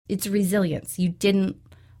It's resilience. You didn't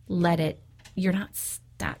let it, you're not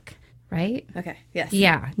stuck, right? Okay, yes.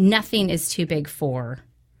 Yeah, nothing is too big for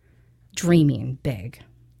dreaming big.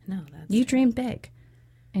 No, that's... You dreamed big,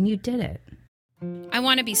 and you did it. I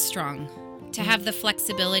want to be strong, to have the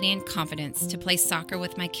flexibility and confidence to play soccer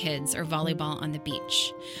with my kids or volleyball on the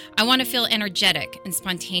beach. I want to feel energetic and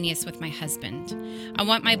spontaneous with my husband. I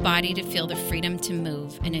want my body to feel the freedom to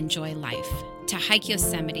move and enjoy life, to hike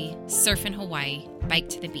Yosemite, surf in Hawaii, bike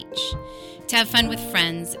to the beach, to have fun with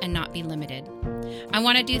friends and not be limited. I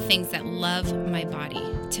want to do things that love my body,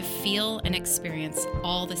 to feel and experience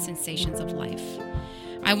all the sensations of life.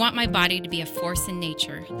 I want my body to be a force in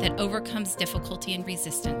nature that overcomes difficulty and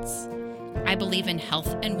resistance. I believe in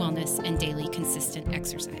health and wellness and daily consistent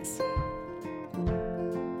exercise.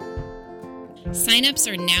 Sign-ups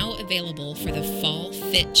are now available for the Fall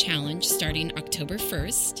Fit Challenge starting October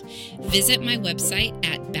 1st. Visit my website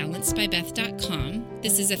at balancedbybeth.com.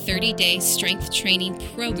 This is a 30-day strength training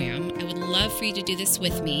program. I would love for you to do this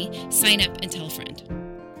with me. Sign up and tell a friend.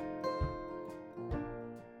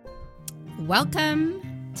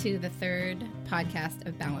 Welcome to the third podcast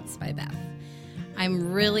of Balanced by Beth.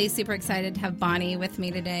 I'm really super excited to have Bonnie with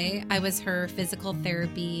me today. I was her physical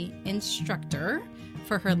therapy instructor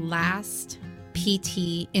for her last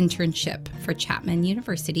PT internship for Chapman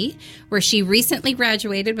University, where she recently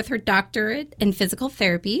graduated with her doctorate in physical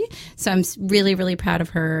therapy. So I'm really, really proud of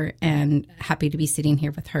her and happy to be sitting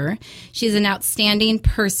here with her. She's an outstanding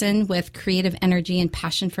person with creative energy and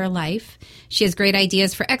passion for life. She has great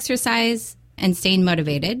ideas for exercise and staying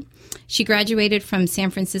motivated. She graduated from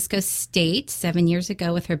San Francisco State 7 years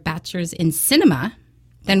ago with her bachelor's in cinema,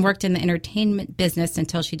 then worked in the entertainment business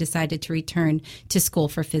until she decided to return to school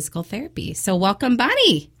for physical therapy. So welcome,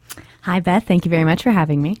 Bonnie. Hi, Beth. Thank you very much for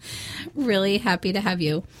having me. Really happy to have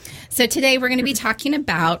you. So today we're going to be talking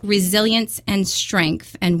about resilience and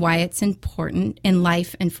strength and why it's important in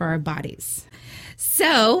life and for our bodies.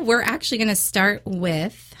 So we're actually going to start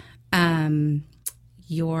with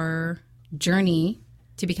your journey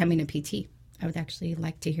to becoming a PT. I would actually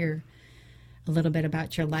like to hear a little bit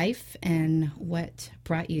about your life and what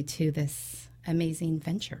brought you to this amazing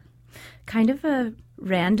venture. Kind of a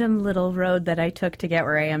random little road that I took to get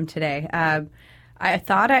where I am today. I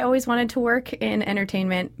thought I always wanted to work in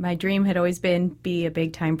entertainment. My dream had always been be a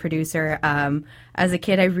big-time producer. As a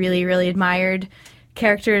kid, I really, really admired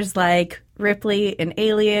characters like Ripley in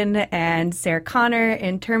Alien and Sarah Connor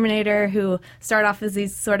in Terminator, who start off as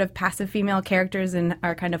these sort of passive female characters and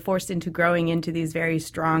are kind of forced into growing into these very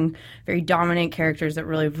strong, very dominant characters that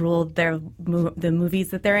really ruled the movies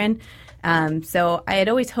that they're in. So I had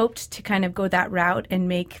always hoped to kind of go that route and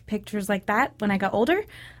make pictures like that when I got older.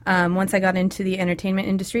 Once I got into the entertainment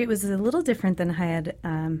industry, it was a little different than I had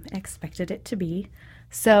expected it to be.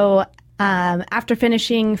 So after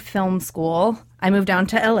finishing film school, I moved down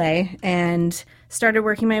to LA and started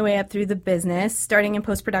working my way up through the business, starting in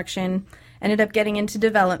post-production, ended up getting into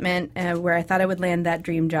development where I thought I would land that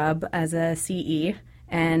dream job as a CE.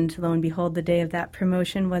 And lo and behold, the day of that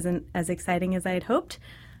promotion wasn't as exciting as I had hoped.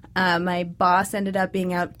 My boss ended up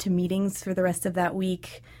being out to meetings for the rest of that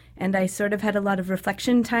week, and I sort of had a lot of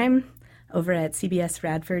reflection time over at CBS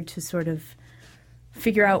Radford to sort of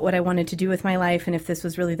figure out what I wanted to do with my life and if this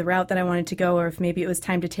was really the route that I wanted to go or if maybe it was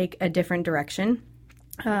time to take a different direction.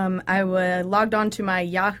 I logged on to my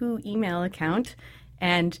Yahoo email account,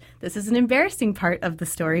 and this is an embarrassing part of the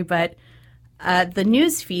story, but the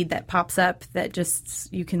news feed that pops up that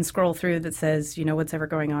just you can scroll through that says, you know, what's ever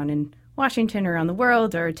going on in Washington or around the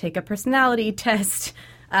world, or take a personality test.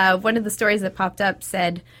 One of the stories that popped up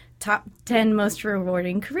said top 10 most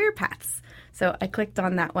rewarding career paths. So I clicked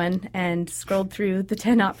on that one and scrolled through the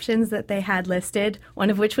 10 options that they had listed, one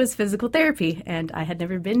of which was physical therapy. And I had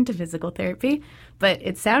never been to physical therapy, but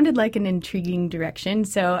it sounded like an intriguing direction.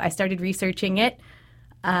 So I started researching it,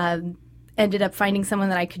 ended up finding someone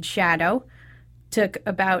that I could shadow. Took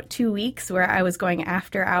about 2 weeks where I was going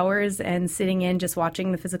after hours and sitting in just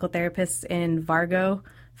watching the physical therapists in Vargo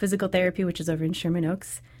Physical Therapy, which is over in Sherman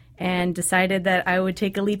Oaks, and decided that I would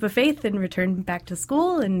take a leap of faith and return back to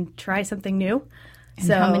school and try something new. And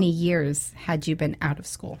how many years had you been out of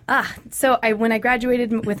school? So when I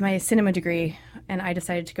graduated with my cinema degree, and I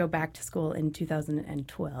decided to go back to school in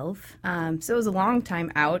 2012. So it was a long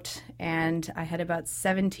time out, and I had about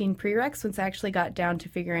 17 prereqs once I actually got down to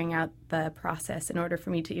figuring out the process in order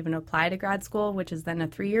for me to even apply to grad school, which is then a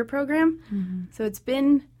 3-year program. Mm-hmm. So it's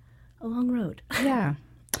been a long road. Yeah.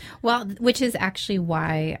 Well, which is actually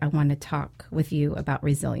why I want to talk with you about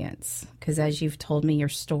resilience, because as you've told me your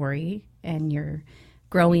story and your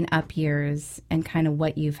growing up years and kind of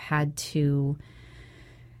what you've had to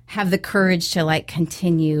have the courage to like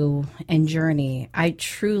continue and journey.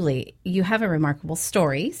 You have a remarkable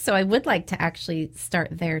story. So I would like to actually start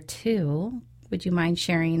there too. Would you mind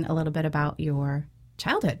sharing a little bit about your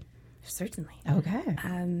childhood? Certainly. Okay.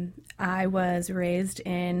 I was raised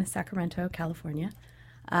in Sacramento, California.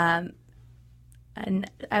 And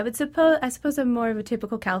I suppose I'm more of a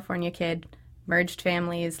typical California kid. Merged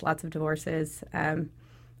families, lots of divorces. I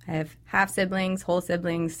have half siblings, whole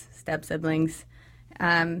siblings, step siblings.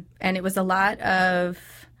 And it was a lot of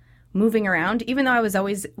moving around. Even though I was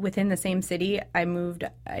always within the same city, I moved,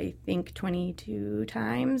 I think, 22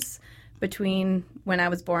 times between when I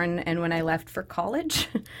was born and when I left for college.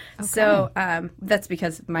 Okay. So that's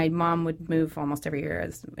because my mom would move almost every year,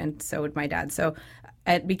 and so would my dad. So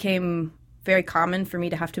it became very common for me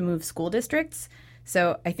to have to move school districts.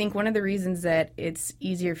 So I think one of the reasons that it's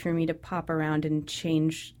easier for me to pop around and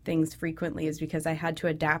change things frequently is because I had to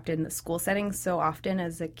adapt in the school setting so often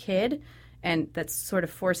as a kid, and that sort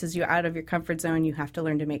of forces you out of your comfort zone. You have to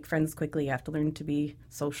learn to make friends quickly. You have to learn to be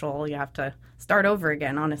social. You have to start over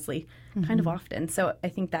again, honestly, kind of often. So I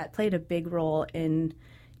think that played a big role in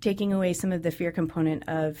taking away some of the fear component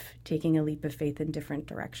of taking a leap of faith in different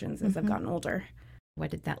directions as I've gotten older.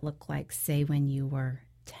 What did that look like, say, when you were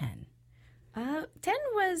 10? 10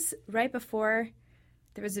 was right before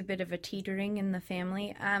there was a bit of a teetering in the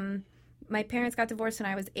family. My parents got divorced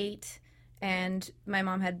when I was 8, and my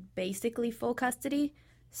mom had basically full custody.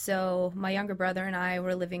 So my younger brother and I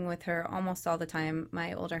were living with her almost all the time.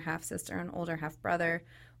 My older half-sister and older half-brother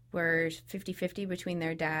were 50-50 between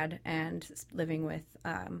their dad and living with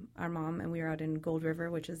our mom, and we were out in Gold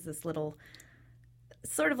River, which is this little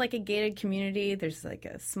sort of like a gated community. There's like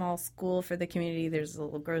a small school for the community. There's a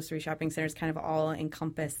little grocery shopping center. It's kind of all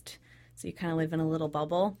encompassed. So you kind of live in a little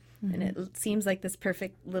bubble. And it seems like this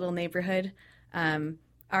perfect little neighborhood.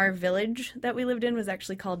 Our village that we lived in was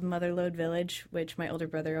actually called Motherlode Village, which my older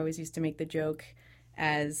brother always used to make the joke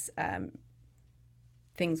as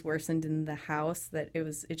things worsened in the house that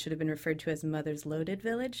it should have been referred to as Mother's Loaded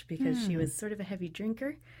Village because she was sort of a heavy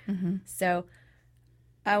drinker. So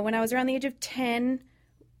when I was around the age of 10,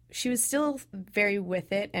 she was still very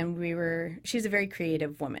with it, and she's a very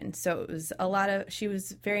creative woman. So it was she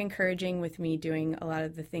was very encouraging with me doing a lot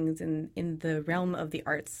of the things in the realm of the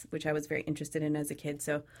arts, which I was very interested in as a kid.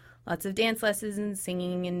 So lots of dance lessons and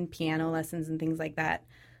singing and piano lessons and things like that.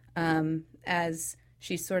 As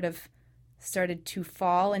she sort of started to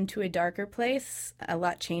fall into a darker place, a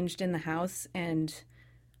lot changed in the house, and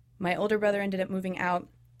my older brother ended up moving out.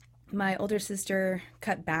 My older sister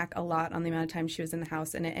cut back a lot on the amount of time she was in the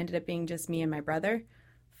house, and it ended up being just me and my brother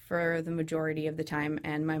for the majority of the time,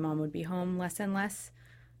 and my mom would be home less and less.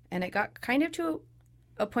 And it got kind of to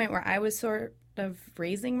a point where I was sort of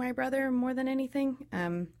raising my brother more than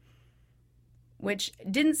anything, which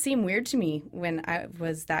didn't seem weird to me when I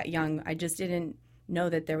was that young. I just didn't know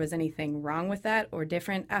that there was anything wrong with that or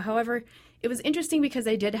different. However, it was interesting because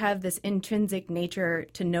I did have this intrinsic nature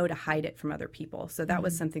to know to hide it from other people. So that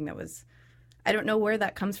was something that was, I don't know where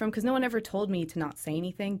that comes from because no one ever told me to not say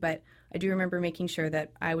anything, but I do remember making sure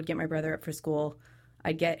that I would get my brother up for school.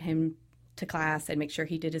 I'd get him to class. I'd make sure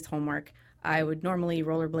he did his homework. I would normally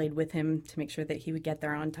rollerblade with him to make sure that he would get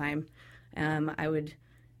there on time. I would,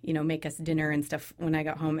 make us dinner and stuff when I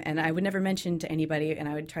got home, and I would never mention to anybody, and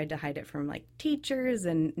I would try to hide it from like teachers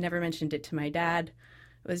and never mentioned it to my dad.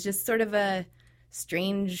 It was just sort of a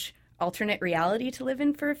strange alternate reality to live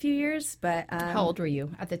in for a few years. But how old were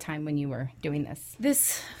you at the time when you were doing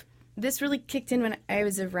this? This really kicked in when I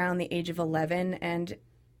was around the age of 11, and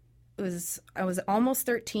I was almost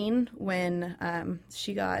 13 when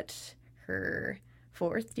she got her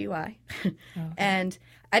 4th DUI. And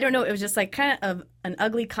I don't know, it was just like kind of an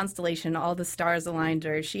ugly constellation. All the stars aligned,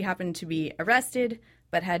 or she happened to be arrested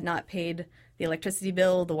but had not paid the electricity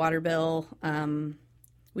bill, the water bill.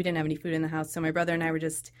 We didn't have any food in the house, so my brother and I were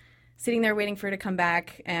just sitting there waiting for her to come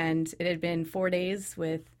back, and it had been 4 days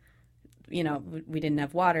with, we didn't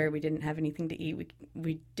have water, we didn't have anything to eat,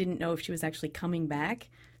 we didn't know if she was actually coming back.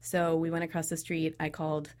 So we went across the street, I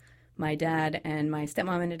called my dad, and my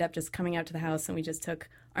stepmom ended up just coming out to the house, and we just took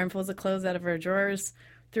armfuls of clothes out of our drawers,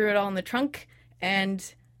 threw it all in the trunk,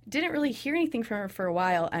 and didn't really hear anything from her for a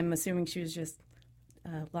while. I'm assuming she was just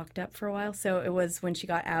locked up for a while. So it was when she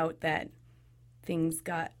got out that things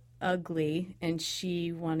got ugly, and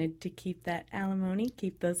she wanted to keep that alimony,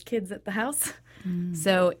 keep those kids at the house.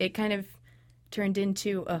 So it kind of turned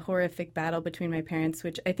into a horrific battle between my parents,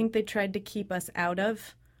 which I think they tried to keep us out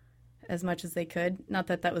of as much as they could. Not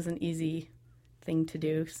that that was an easy thing to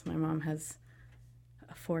do, because my mom has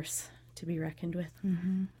a force to be reckoned with.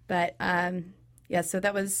 But so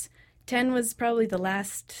that was 10 was probably the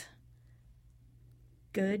last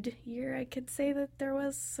good year I could say that there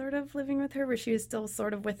was sort of living with her, where she was still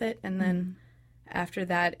sort of with it. And then after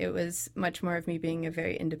that, it was much more of me being a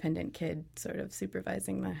very independent kid, sort of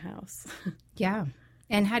supervising the house. Yeah.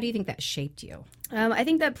 And how do you think that shaped you? I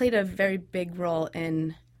think that played a very big role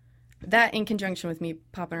in that, in conjunction with me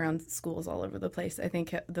popping around schools all over the place. I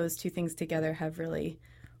think those two things together have really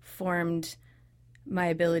formed my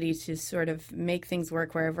ability to sort of make things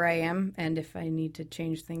work wherever I am, and if I need to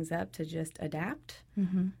change things up, to just adapt.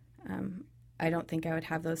 I don't think I would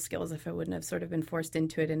have those skills if I wouldn't have sort of been forced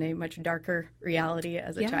into it in a much darker reality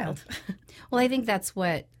as a child. Well, I think that's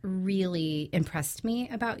what really impressed me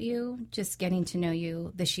about you, just getting to know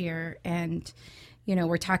you this year. And, you know,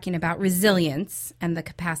 we're talking about resilience and the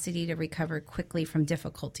capacity to recover quickly from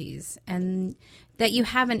difficulties, and that you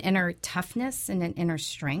have an inner toughness and an inner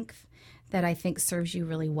strength that I think serves you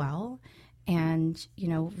really well. And, you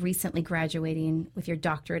know, recently graduating with your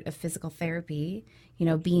doctorate of physical therapy, you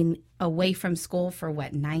know, being away from school for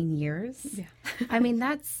 9 years? Yeah. I mean,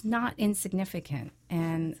 that's not insignificant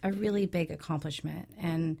and a really big accomplishment.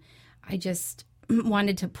 And I just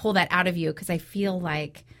wanted to pull that out of you because I feel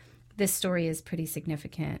like this story is pretty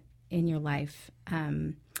significant in your life.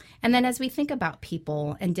 And then as we think about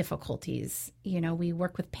people and difficulties, you know, we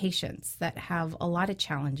work with patients that have a lot of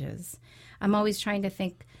challenges. I'm always trying to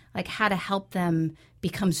think like how to help them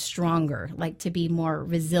become stronger, like to be more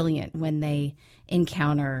resilient when they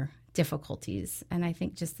encounter difficulties. And I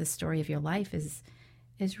think just the story of your life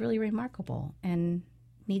is really remarkable and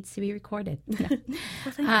needs to be recorded.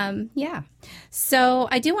 Yeah. So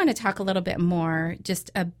I do want to talk a little bit more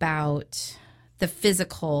just about the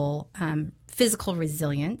physical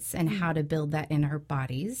resilience and how to build that in our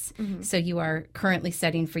bodies. So you are currently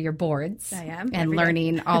studying for your boards. I am. And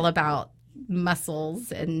learning all about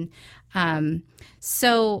muscles. And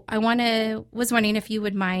so I was wondering if you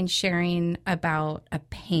would mind sharing about a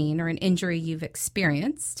pain or an injury you've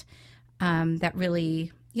experienced that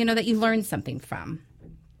really, you know, that you learned something from.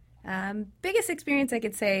 Biggest experience I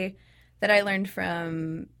could say that I learned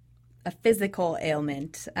from a physical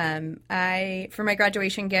ailment. For my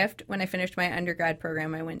graduation gift, when I finished my undergrad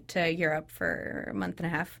program, I went to Europe for a month and a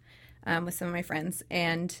half with some of my friends,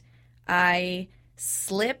 and I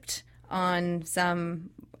slipped on some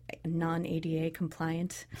non-ADA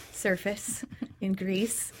compliant surface in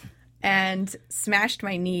Greece and smashed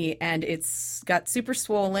my knee, and it's got super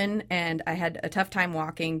swollen, and I had a tough time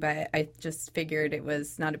walking, but I just figured it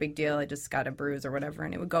was not a big deal. I just got a bruise or whatever,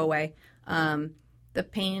 and it would go away. The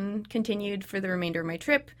pain continued for the remainder of my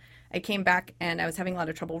trip. I came back, and I was having a lot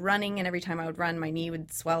of trouble running, and every time I would run, my knee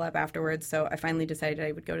would swell up afterwards, so I finally decided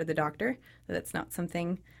I would go to the doctor. That's not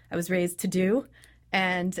something I was raised to do.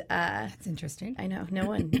 And that's interesting. I know. No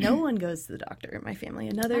one goes to the doctor in my family.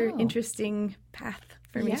 Another interesting path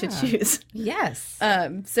for me to choose. Yes.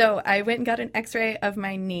 So I went and got an x-ray of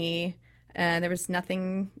my knee. There was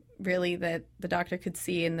nothing really that the doctor could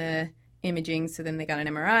see in the imaging. So then they got an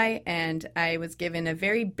MRI, and I was given a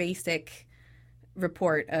very basic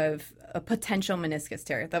report of a potential meniscus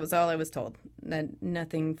tear. That was all I was told.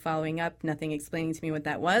 Nothing following up, nothing explaining to me what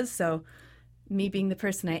that was. So me being the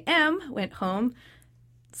person I am, went home,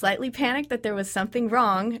 slightly panicked that there was something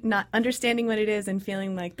wrong, not understanding what it is, and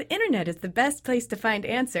feeling like the internet is the best place to find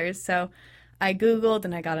answers. So I Googled,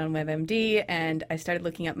 and I got on WebMD, and I started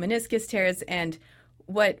looking up meniscus tears, and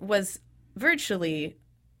what was virtually,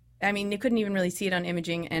 I mean, you couldn't even really see it on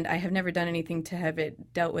imaging, and I have never done anything to have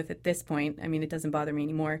it dealt with at this point. I mean, it doesn't bother me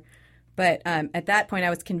anymore. But at that point, I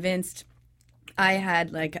was convinced I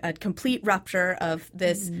had like a complete rupture of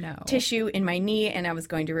this tissue in my knee, and I was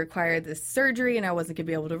going to require this surgery, and I wasn't going to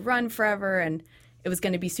be able to run forever, and it was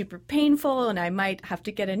going to be super painful, and I might have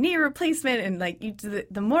to get a knee replacement. And like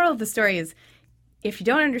the moral of the story is, if you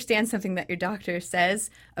don't understand something that your doctor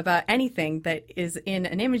says about anything that is in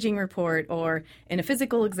an imaging report or in a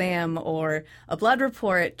physical exam or a blood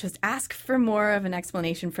report, just ask for more of an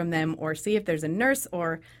explanation from them, or see if there's a nurse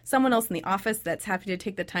or someone else in the office that's happy to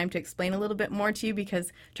take the time to explain a little bit more to you,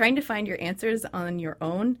 because trying to find your answers on your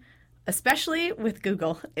own, especially with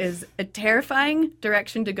Google, is a terrifying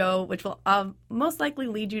direction to go, which will most likely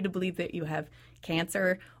lead you to believe that you have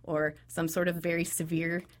cancer or some sort of very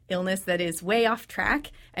severe illness that is way off track,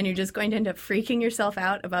 and you're just going to end up freaking yourself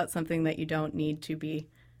out about something that you don't need to be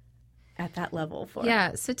at that level for.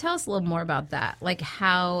 Yeah, so tell us a little more about that, like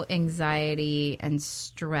how anxiety and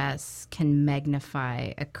stress can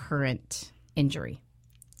magnify a current injury.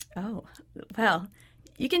 Oh, well,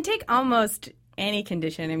 you can take almost any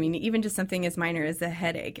condition. I mean, even just something as minor as a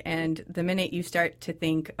headache, and the minute you start to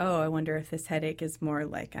think, oh, I wonder if this headache is more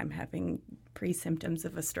like I'm having pre-symptoms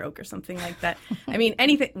of a stroke or something like that. I mean,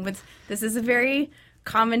 anything. This is a very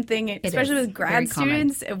common thing, especially with grad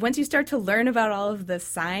students. Once you start to learn about all of the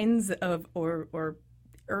signs of or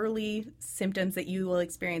early symptoms that you will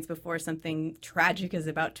experience before something tragic is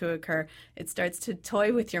about to occur, it starts to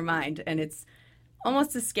toy with your mind, and it's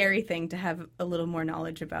almost a scary thing to have a little more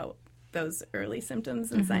knowledge about those early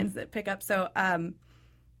symptoms and signs that pick up. So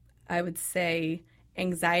I would say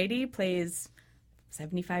anxiety plays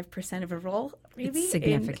 75% of a role, maybe. It's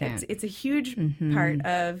significant. It's a huge part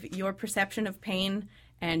of your perception of pain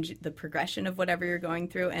and the progression of whatever you're going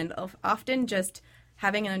through. And often just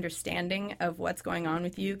having an understanding of what's going on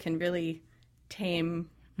with you can really tame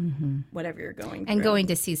whatever you're going through. And going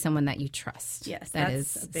to see someone that you trust. Yes, that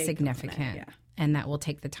that's is a big significant. component, yeah. And that will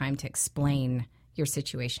take the time to explain your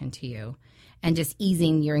situation to you. And just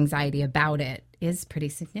easing your anxiety about it is pretty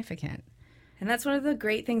significant. And that's one of the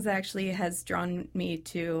great things that actually has drawn me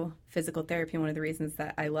to physical therapy, and one of the reasons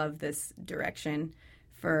that I love this direction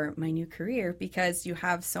for my new career, because you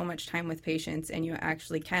have so much time with patients and you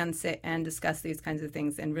actually can sit and discuss these kinds of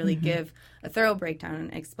things and really give a thorough breakdown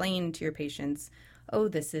and explain to your patients, oh,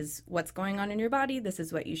 this is what's going on in your body, this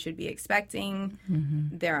is what you should be expecting.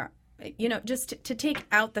 There are, just to take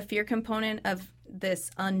out the fear component of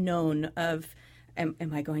this unknown of, am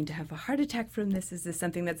I going to have a heart attack from this? Is this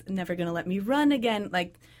something that's never going to let me run again?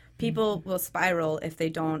 Like, people will spiral if they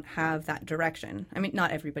don't have that direction. I mean,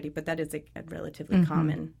 not everybody, but that is a relatively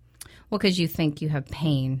common. Well, because you think you have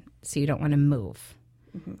pain, so you don't want to move.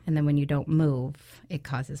 And then when you don't move, it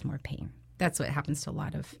causes more pain. That's what happens to a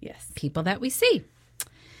lot of people that we see.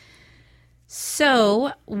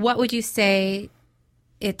 So what would you say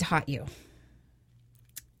it taught you?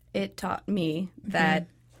 It taught me that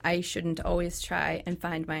I shouldn't always try and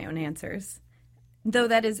find my own answers. Though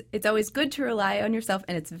it's always good to rely on yourself,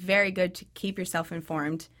 and it's very good to keep yourself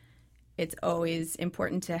informed. It's always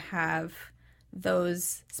important to have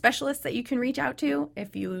those specialists that you can reach out to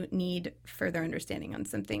if you need further understanding on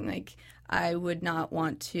something. Like, I would not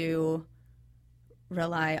want to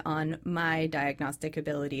rely on my diagnostic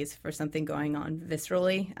abilities for something going on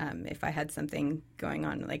viscerally. If I had something going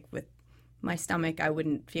on, like with my stomach, I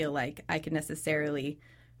wouldn't feel like I could necessarily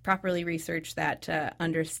properly research that to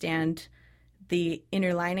understand the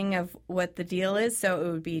inner lining of what the deal is. So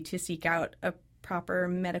it would be to seek out a proper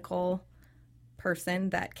medical person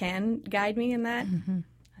that can guide me in that.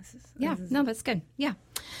 No, that's good. Yeah.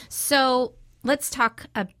 So let's talk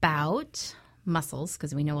about muscles,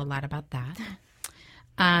 because we know a lot about that.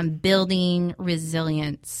 Building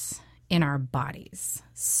resilience in our bodies.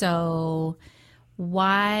 So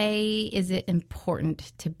why is it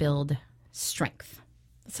important to build strength?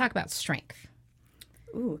 Let's talk about strength.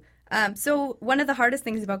 So one of the hardest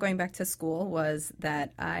things about going back to school was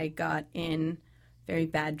that I got in very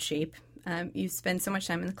bad shape. You spend so much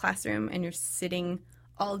time in the classroom and you're sitting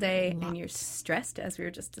all day and you're stressed, as we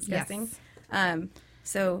were just discussing. Yes.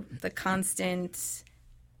 So the constant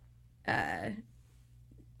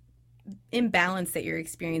imbalance that you're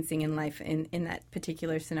experiencing in life in that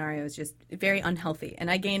particular scenario is just very unhealthy. And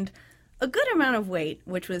I gained a good amount of weight,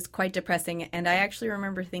 which was quite depressing. And I actually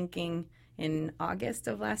remember thinking in August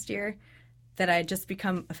of last year that I had just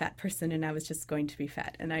become a fat person and I was just going to be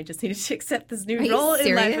fat. And I just needed to accept this new role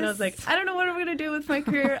in life. And I was like, I don't know what I'm going to do with my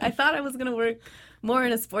career. I thought I was going to work more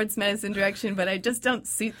in a sports medicine direction, but I just don't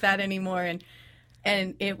suit that anymore.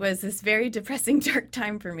 And it was this very depressing, dark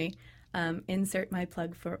time for me. Insert my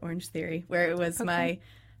plug for Orange Theory, where it was I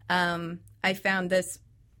found this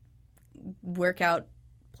workout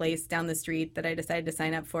place down the street that I decided to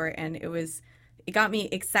sign up for, and it got me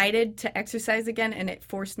excited to exercise again, and it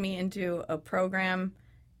forced me into a program,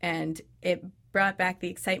 and it brought back the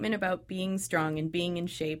excitement about being strong and being in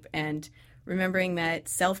shape and remembering that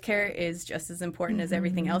self-care is just as important as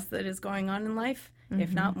everything else that is going on in life,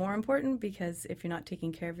 if not more important, because if you're not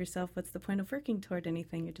taking care of yourself, what's the point of working toward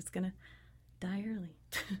anything? You're just going to die early.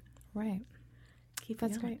 Right.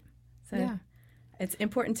 That's going. great. So yeah. It's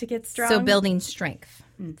important to get strong. So building strength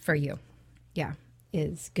for you,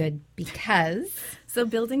 is good because... So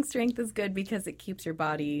building strength is good because it keeps your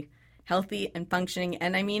body healthy and functioning.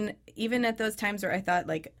 And I mean, even at those times where I thought,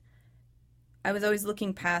 like, I was always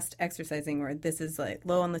looking past exercising, where this is like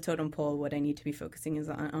low on the totem pole, what I need to be focusing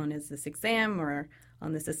on is this exam or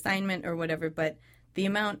on this assignment or whatever. But the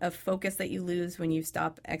amount of focus that you lose when you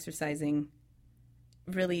stop exercising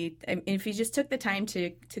really, if you just took the time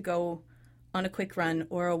to go on a quick run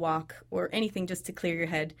or a walk or anything just to clear your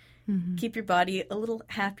head, keep your body a little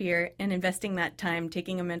happier, and investing that time,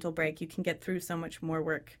 taking a mental break, you can get through so much more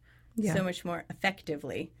work, so much more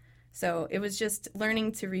effectively. So it was just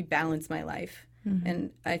learning to rebalance my life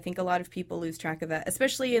And I think a lot of people lose track of that,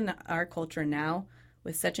 especially in our culture now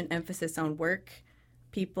with such an emphasis on work.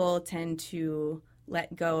 People tend to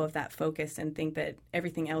let go of that focus and think that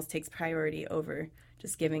everything else takes priority over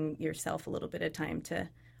just giving yourself a little bit of time to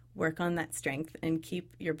work on that strength and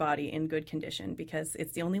keep your body in good condition, because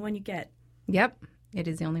it's the only one you get. Yep, it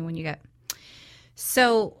is the only one you get.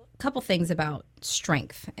 So a couple things about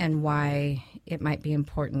strength and why it might be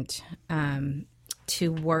important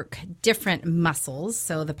to work different muscles.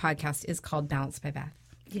 So the podcast is called Balanced by Beth.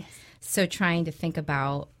 Yes. So trying to think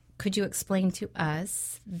about, could you explain to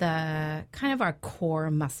us the kind of our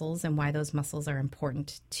core muscles and why those muscles are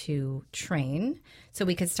important to train? So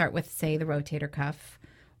we could start with, say, the rotator cuff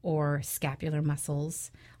or scapular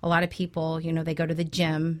muscles. A lot of people, they go to the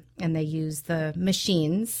gym and they use the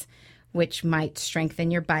machines, which might strengthen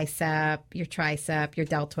your bicep, your tricep, your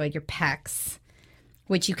deltoid, your pecs,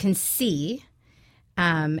 which you can see.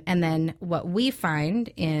 And then what we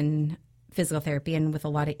find in physical therapy and with a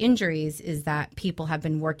lot of injuries is that people have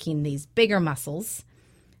been working these bigger muscles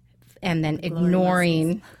and then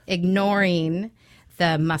ignoring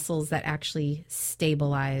the muscles that actually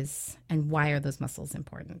stabilize. And why are those muscles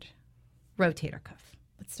important? Rotator cuff.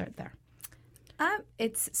 Let's start there.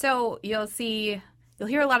 You'll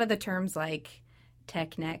hear a lot of the terms like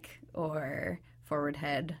tech neck or forward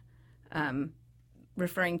head,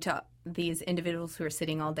 referring to these individuals who are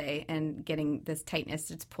sitting all day and getting this tightness.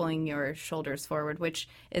 It's pulling your shoulders forward, which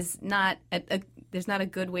is not there's not a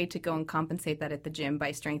good way to go and compensate that at the gym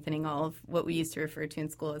by strengthening all of what we used to refer to in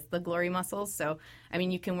school as the glory muscles. So,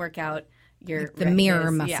 you can work out your the mirror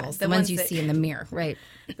muscles, the ones you see in the mirror, right?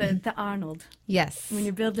 The Arnold. Yes. When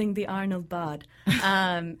you're building the Arnold bod.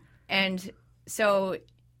 And so,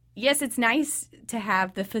 yes, it's nice to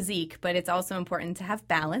have the physique, but it's also important to have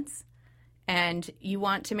balance. And you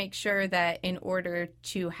want to make sure that in order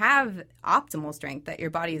to have optimal strength, that your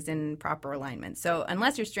body is in proper alignment. So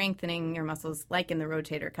unless you're strengthening your muscles, like in the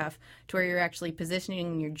rotator cuff, to where you're actually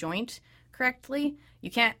positioning your joint correctly,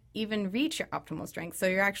 you can't even reach your optimal strength. So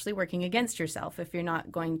you're actually working against yourself if you're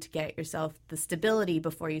not going to get yourself the stability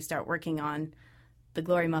before you start working on the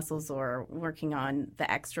glory muscles or working on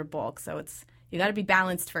the extra bulk. So you got to be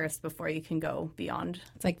balanced first before you can go beyond.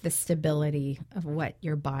 It's like the stability of what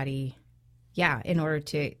your body... Yeah, in order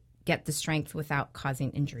to get the strength without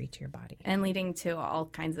causing injury to your body. And leading to all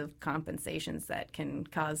kinds of compensations that can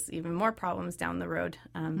cause even more problems down the road.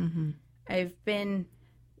 I've been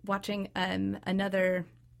watching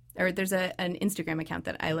there's an Instagram account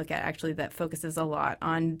that I look at actually that focuses a lot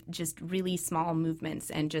on just really small movements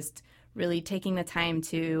and just really taking the time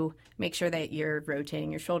to make sure that you're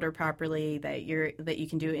rotating your shoulder properly, that you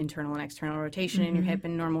can do internal and external rotation in your hip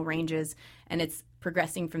in normal ranges, and it's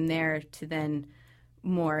progressing from there to then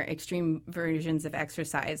more extreme versions of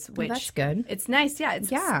exercise, which that's good. It's nice. Yeah.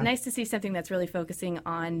 It's nice to see something that's really focusing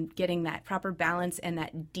on getting that proper balance and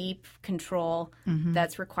that deep control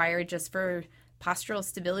that's required just for postural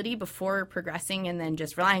stability before progressing, and then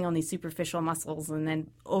just relying on these superficial muscles and then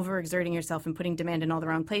overexerting yourself and putting demand in all the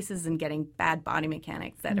wrong places and getting bad body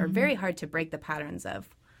mechanics that are very hard to break the patterns of.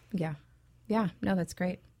 Yeah. Yeah. No, that's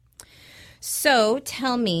great. So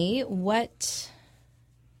tell me, what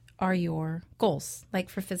are your goals like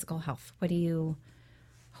for physical health? What do you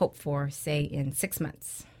hope for, say, in 6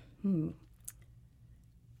 months?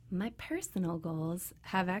 My personal goals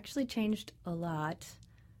have actually changed a lot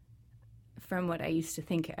from what I used to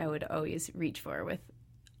think I would always reach for with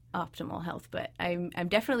optimal health. But I've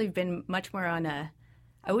definitely been much more on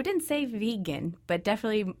I wouldn't say vegan, but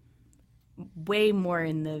definitely way more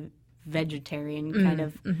in the vegetarian kind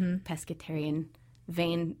of pescatarian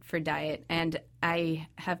vein for diet. And I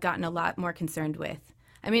have gotten a lot more concerned with,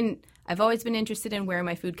 I've always been interested in where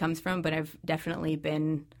my food comes from, but I've definitely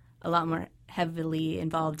been a lot more heavily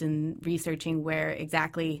involved in researching where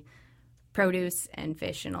exactly produce and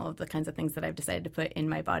fish and all of the kinds of things that I've decided to put in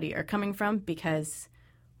my body are coming from, because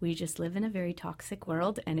we just live in a very toxic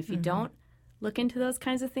world. And if you don't look into those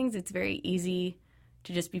kinds of things, it's very easy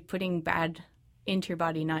to just be putting bad into your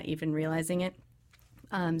body, not even realizing it.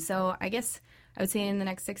 So I guess I would say in the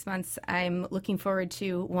next 6 months, I'm looking forward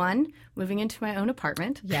to 1, moving into my own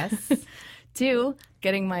apartment. Yes. 2,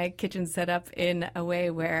 getting my kitchen set up in a way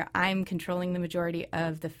where I'm controlling the majority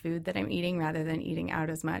of the food that I'm eating rather than eating out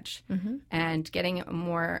as much, and getting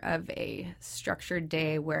more of a structured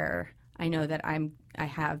day where I know that I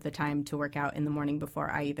have the time to work out in the morning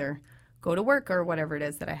before I either go to work or whatever it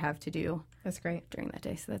is that I have to do. That's great. During that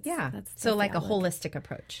day. So that's so like a holistic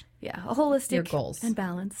approach. Yeah, a holistic, your goals, and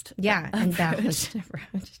balanced. Yeah, and balanced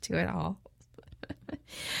approach to it all.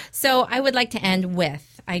 So I would like to end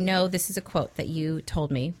with, I know this is a quote that you told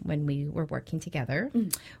me when we were working together,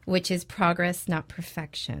 which is progress, not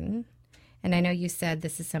perfection. And I know you said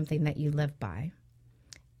this is something that you live by.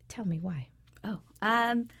 Tell me why.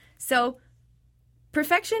 So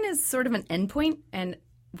perfection is sort of an endpoint, and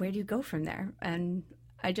where do you go from there? And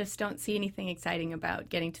I just don't see anything exciting about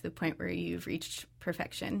getting to the point where you've reached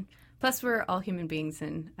perfection. Plus, we're all human beings,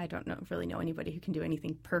 and I don't really know anybody who can do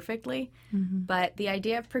anything perfectly. But the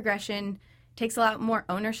idea of progression takes a lot more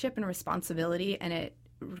ownership and responsibility, and it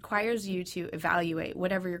requires you to evaluate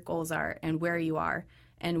whatever your goals are and where you are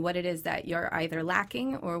and what it is that you're either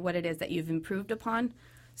lacking or what it is that you've improved upon,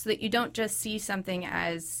 so that you don't just see something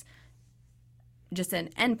as just an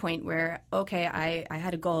endpoint where, okay, I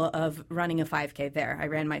had a goal of running a 5K there. I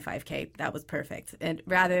ran my 5K. That was perfect. And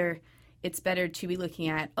rather, it's better to be looking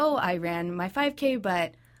at, I ran my 5K,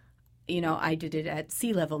 but, I did it at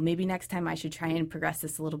sea level. Maybe next time I should try and progress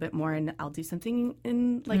this a little bit more, and I'll do something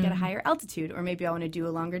at a higher altitude, or maybe I want to do a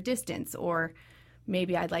longer distance, or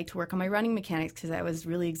maybe I'd like to work on my running mechanics because I was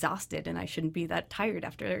really exhausted and I shouldn't be that tired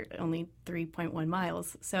after only 3.1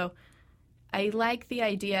 miles. So I like the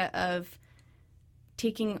idea of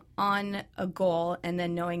taking on a goal and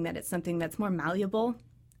then knowing that it's something that's more malleable,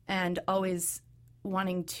 and always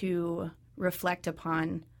wanting to reflect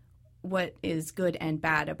upon what is good and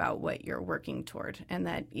bad about what you're working toward, and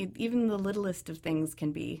that even the littlest of things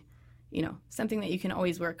can be, something that you can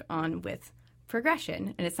always work on with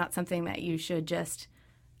progression. And it's not something that you should just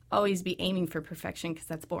always be aiming for perfection, because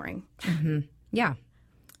that's boring. Yeah.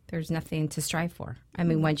 There's nothing to strive for. I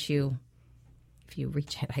mean, if you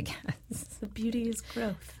reach it, I guess. The beauty is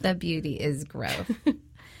growth. The beauty is growth.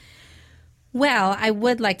 Well, I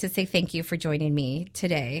would like to say thank you for joining me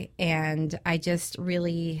today. And I just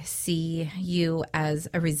really see you as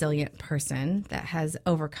a resilient person that has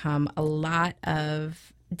overcome a lot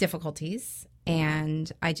of difficulties.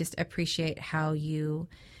 And I just appreciate how you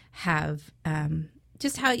have,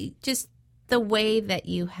 just the way that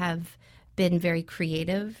you have been very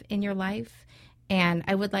creative in your life. And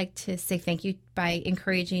I would like to say thank you by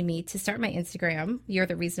encouraging me to start my Instagram. You're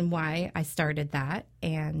the reason why I started that.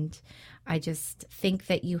 And I just think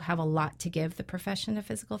that you have a lot to give the profession of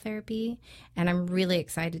physical therapy. And I'm really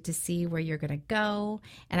excited to see where you're going to go.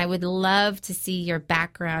 And I would love to see your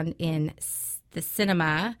background in the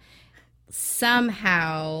cinema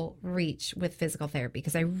somehow reach with physical therapy,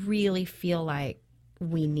 because I really feel like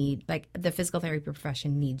the physical therapy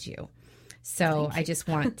profession needs you. So I just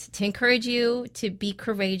want to encourage you to be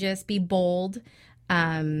courageous, be bold,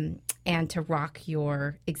 and to rock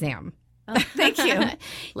your exam. Oh, thank you.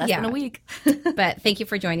 Less than a week. But thank you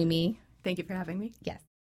for joining me. Thank you for having me. Yes.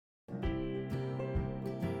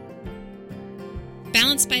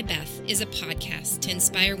 Balanced by Beth is a podcast to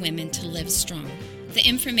inspire women to live strong. The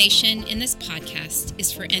information in this podcast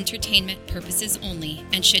is for entertainment purposes only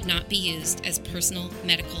and should not be used as personal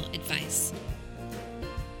medical advice.